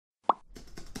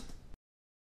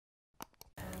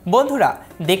বন্ধুরা,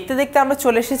 দেখতে দেখতে আমরা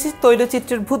চলে এসেছি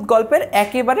তৈলচিত্রের ভূত গল্পের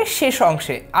একেবারে শেষ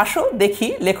অংশে। আসো দেখি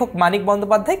লেখক মানিক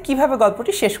বন্দ্যোপাধ্যায় কিভাবে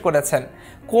গল্পটি শেষ করেছেন,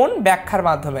 কোন ব্যাখ্যার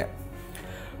মাধ্যমে।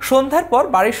 সন্ধ্যার পর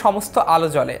বাড়ির সমস্ত আলো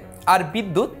জ্বলে, আর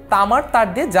বিদ্যুৎ তামার তার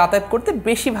দিয়ে যাতায়াত করতে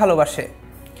বেশি ভালোবাসে।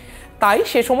 তাই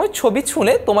সে সময় ছবি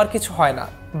ছুঁলে তোমার কিছু হয় না,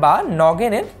 বা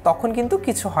নগেনের তখন কিন্তু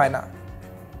কিছু হয় না।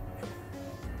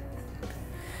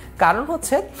 কারণ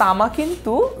হচ্ছে তামা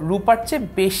কিন্তু রূপার চেয়ে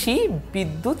বেশি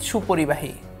বিদ্যুৎ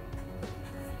সুপরিবাহী।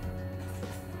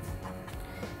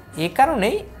 এ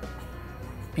কারণেই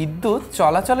বিদ্যুৎ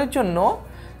চলাচলের জন্য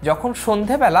যখন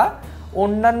সন্ধেবেলা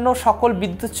অন্যান্য সকল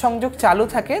বিদ্যুৎ সংযোগ চালু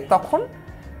থাকে, তখন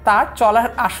তার চলার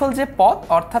আসল যে পথ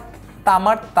অর্থাৎ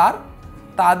তামার তার,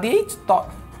 তা দিয়েই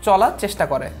চলার চেষ্টা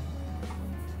করে।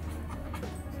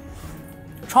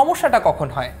 সমস্যাটা কখন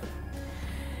হয়?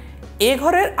 এ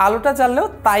ঘরের আলোটা জ্বাললেও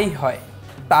তাই হয়।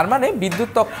 তার মানে বিদ্যুৎ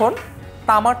তখন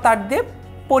তামার তার দিয়ে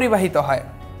পরিবাহিত হয়।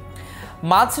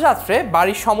 মাঝরাত্রে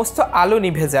বাড়ির সমস্ত আলো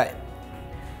নিভে যায়।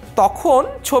 তখন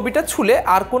ছবিটা ছুলে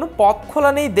আর কোনো পথ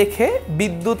খোলা নেই দেখে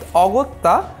বিদ্যুৎ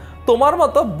অগত্যা তোমার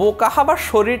মতো বোকা হাবার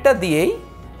শরীরটা দিয়েই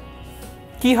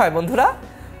কি হয় বন্ধুরা?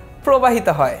 প্রবাহিত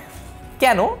হয়।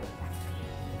 কেন?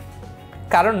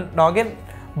 কারণ নগেন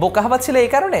বোকা হাবা ছিল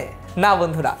এই কারণে? না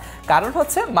বন্ধুরা, কারণ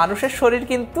হচ্ছে মানুষের শরীর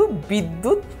কিন্তু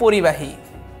বিদ্যুৎ পরিবাহী।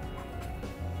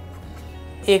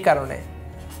 এ কারণে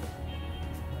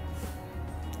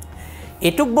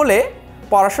এটুক বলে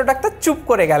পরশু ডাক্তার চুপ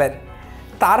করে গেলেন।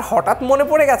 তার হঠাৎ মনে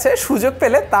পড়ে গেছে সুযোগ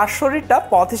পেলে তার শরীরটা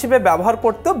পথ হিসেবে ব্যবহার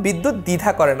করতেও বিদ্যুৎ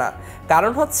দ্বিধা করে না।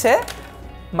 কারণ হচ্ছে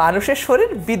মানুষের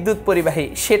শরীর বিদ্যুৎ পরিবাহী,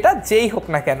 সেটা যেই হোক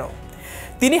না কেন।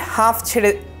 তিনি হাঁফ ছেড়ে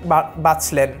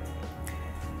বাঁচলেন।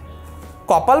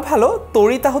 কপাল ভালো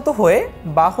তড়িতাহত হয়ে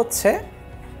বা হচ্ছে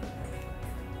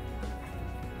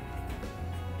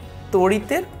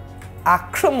তড়িতের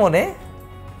আক্রমণে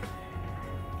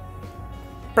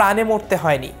প্রাণে মরতে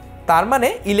হয়নি। তার মানে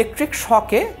ইলেকট্রিক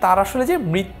শকে তার আসলে যে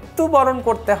মৃত্যুবরণ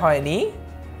করতে হয়নি,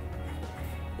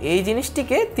 এই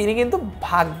জিনিসটিকে তিনি কিন্তু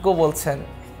ভাগ্য বলছেন।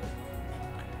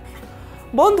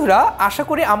 বন্ধুরা, আশা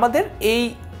করি আমাদের এই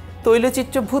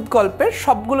তৈলচিত্র ভূত গল্পের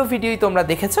সবগুলো ভিডিওই তোমরা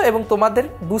দেখেছো এবং তোমাদের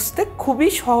বুঝতে খুবই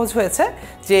সহজ হয়েছে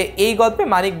যে এই গল্পে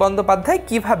মানিক বন্দ্যোপাধ্যায়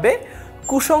কিভাবে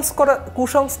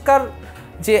কুসংস্কার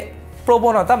যে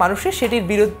প্রবণতা মানুষের, সেটির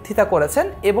বিরোধিতা করেছেন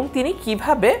এবং তিনি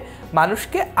কিভাবে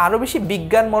মানুষকে আরও বেশি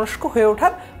বিজ্ঞান মনস্ক হয়ে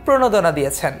ওঠার প্রণোদনা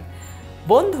দিয়েছেন।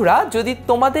 বন্ধুরা, যদি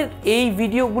তোমাদের এই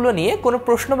ভিডিওগুলো নিয়ে কোনো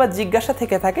প্রশ্ন বা জিজ্ঞাসা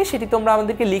থেকে থাকে, সেটি তোমরা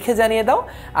আমাদেরকে লিখে জানিয়ে দাও।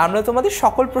 আমরা তোমাদের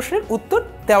সকল প্রশ্নের উত্তর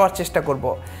দেওয়ার চেষ্টা করব।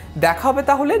 দেখা হবে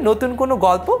তাহলে নতুন কোনো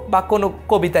গল্প বা কোনো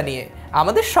কবিতা নিয়ে।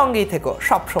 আমাদের সঙ্গেই থেকো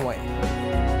সব সময়।